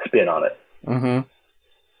own spin on it.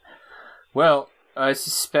 Well, I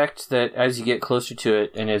suspect that as you get closer to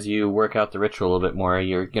it and as you work out the ritual a little bit more,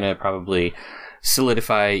 you're going to probably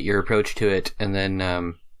solidify your approach to it and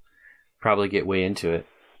then probably get way into it.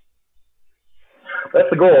 That's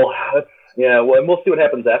the goal. Well, and we'll see what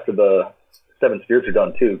happens after the 7 spheres are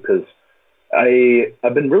done, too, because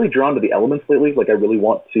I've been really drawn to the elements lately. Like, I really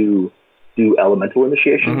want to do elemental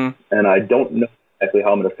initiation, and I don't know exactly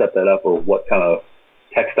how I'm going to set that up or what kind of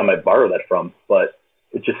text I might borrow that from, but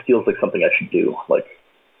it just feels like something I should do. Like,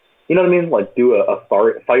 you know what I mean? Like, do a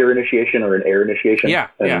fire initiation or an air initiation. Yeah.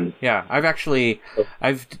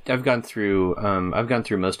 I've gone through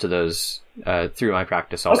most of those through my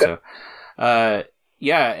practice also. Okay.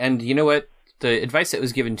 And you know what? The advice that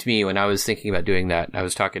was given to me when I was thinking about doing that, I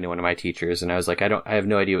was talking to one of my teachers, and I was like, I have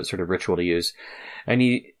no idea what sort of ritual to use.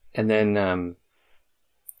 And then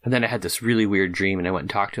I had this really weird dream, and I went and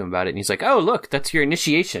talked to him about it, and he's like, oh, look, that's your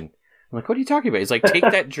initiation. I'm like, what are you talking about? He's like, take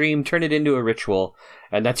that dream, turn it into a ritual,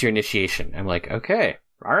 and that's your initiation. I'm like, okay,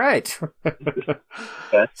 all right.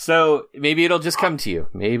 So maybe it'll just come to you.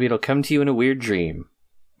 Maybe it'll come to you in a weird dream.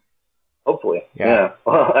 Hopefully. Yeah.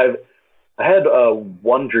 Well, I had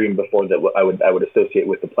one dream before that I would associate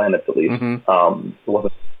with the planets, at least. It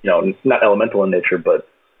wasn't, not elemental in nature, but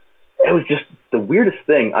it was just the weirdest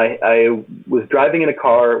thing. I was driving in a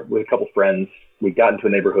car with a couple friends. We got into a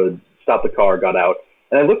neighborhood, stopped the car, got out,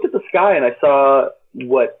 and I looked at the sky and I saw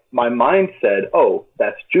what my mind said, oh,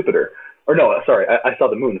 that's Jupiter. Or no, sorry, I saw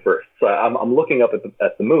the moon first. So I'm looking up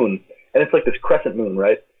at the moon, and it's like this crescent moon,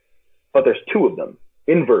 right? But there's 2 of them,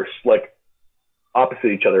 inverse, like opposite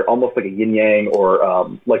each other, almost like a yin yang, or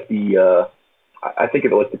like I think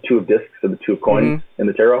of it like the 2 of discs or the 2 of coins in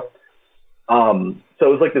the tarot. So it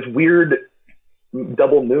was like this weird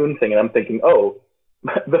double moon thing, and I'm thinking, oh,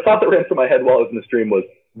 the thought that ran through my head while I was in the stream was,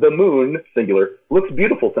 the moon, singular, looks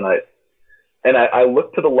beautiful tonight. And I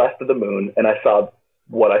looked to the left of the moon, and I saw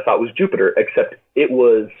what I thought was Jupiter, except it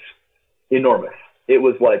was enormous. It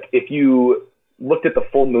was like, if you looked at the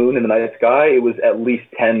full moon in the night sky, it was at least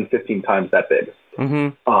 10, 15 times that big.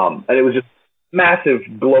 And it was just massive,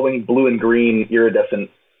 glowing blue and green, iridescent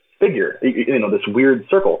figure, this weird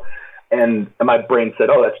circle. And my brain said,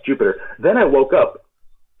 oh, that's Jupiter. Then I woke up,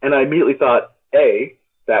 and I immediately thought, A,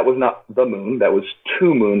 that was not the moon. That was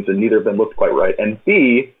two moons, and neither of them looked quite right. And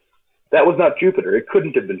B, that was not Jupiter. It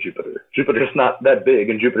couldn't have been Jupiter. Jupiter's not that big,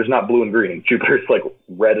 and Jupiter's not blue and green. Jupiter's like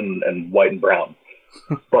red and white and brown.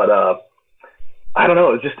 But I don't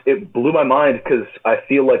know. It blew my mind, because I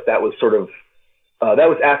feel like that was sort of that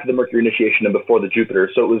was after the Mercury initiation and before the Jupiter.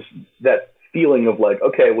 So it was that feeling of like,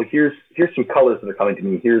 okay, well, here's some colors that are coming to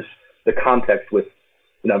me. Here's the context with,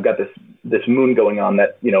 I've got this moon going on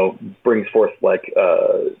that, brings forth like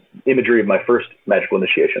imagery of my first magical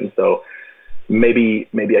initiation. So maybe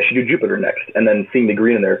I should do Jupiter next. And then seeing the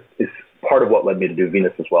green in there is part of what led me to do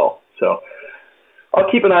Venus as well. So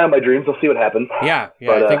I'll keep an eye on my dreams. I'll see what happens. Yeah.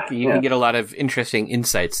 But, I think you can get a lot of interesting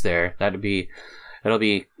insights there. That'll be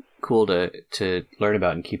cool to learn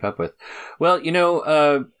about and keep up with. Well,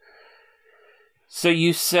 so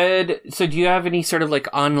you said, do you have any sort of like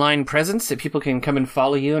online presence that people can come and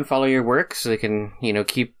follow you and follow your work, so they can,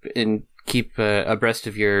 keep abreast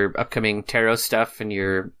of your upcoming tarot stuff and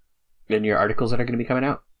your articles that are going to be coming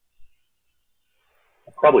out?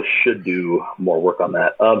 I probably should do more work on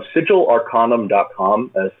that.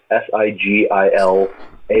 Sigilarcanum.com, as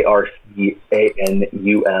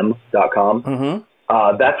SIGILARCANUM.com.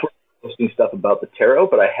 That's where I'm posting stuff about the tarot,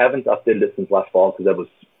 but I haven't updated it since last fall because I was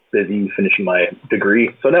busy finishing my degree.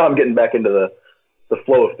 So now I'm getting back into the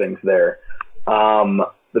flow of things there.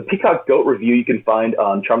 The Peacock Goat review you can find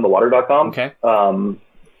on charmthewater.com. Okay. So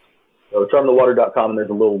charmthewater.com, and there's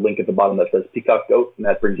a little link at the bottom that says Peacock Goat, and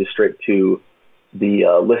that brings you straight to the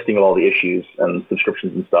listing of all the issues and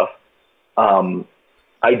subscriptions and stuff.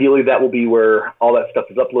 Ideally, that will be where all that stuff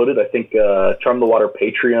is uploaded. I think Charm the Water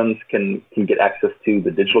Patreons can get access to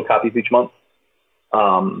the digital copies each month.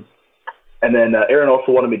 And then Aaron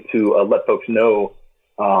also wanted me to let folks know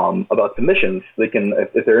about submissions. They can,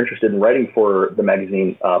 if they're interested in writing for the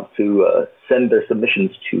magazine, to send their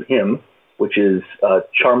submissions to him, which is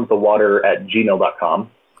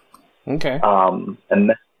charmthewater@gmail.com. Okay. And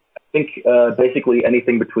then I think basically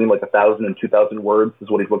anything between like 1,000 and 2,000 words is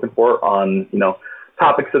what he's looking for on,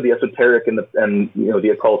 topics of the esoteric and the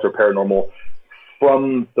occult or paranormal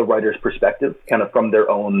from the writer's perspective, kind of from their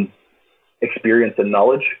own experience and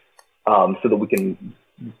knowledge. So that we can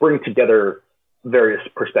bring together various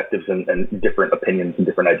perspectives and different opinions and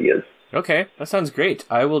different ideas. Okay, that sounds great.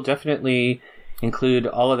 I will definitely include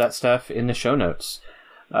all of that stuff in the show notes.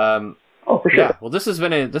 For sure. Yeah. Well, this has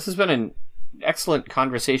been an excellent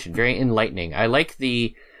conversation. Very enlightening. I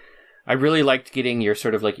really liked getting your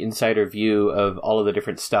sort of like insider view of all of the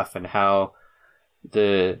different stuff and how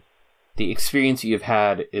the experience you've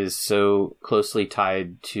had is so closely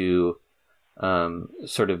tied to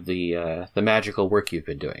sort of the magical work you've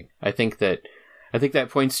been doing. I think that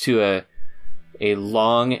points to a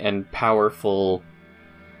long and powerful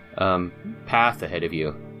path ahead of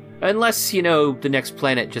you, unless the next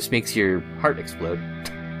planet just makes your heart explode.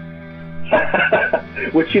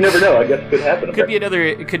 Which you never know. I guess it could happen. It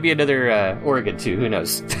could be another Oregon too. Who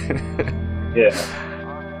knows? Yeah.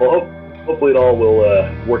 Well, hopefully it all will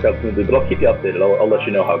work out smoothly, but I'll keep you updated. I'll let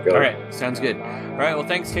you know how it goes. All right, sounds good. All right, well,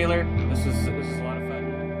 thanks, Taylor. This is a lot of fun.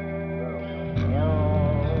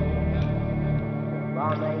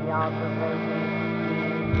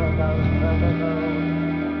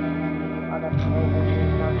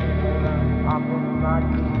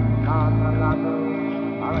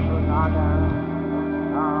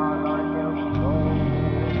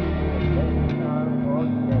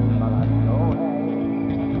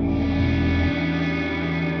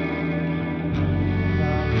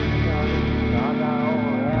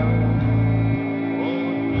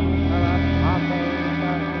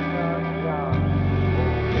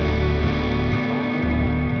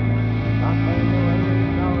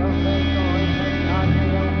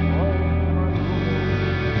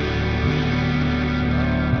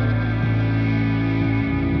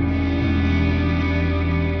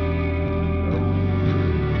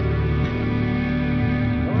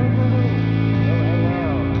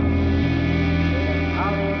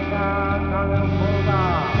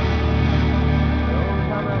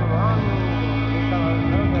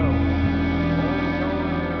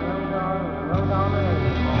 Roll down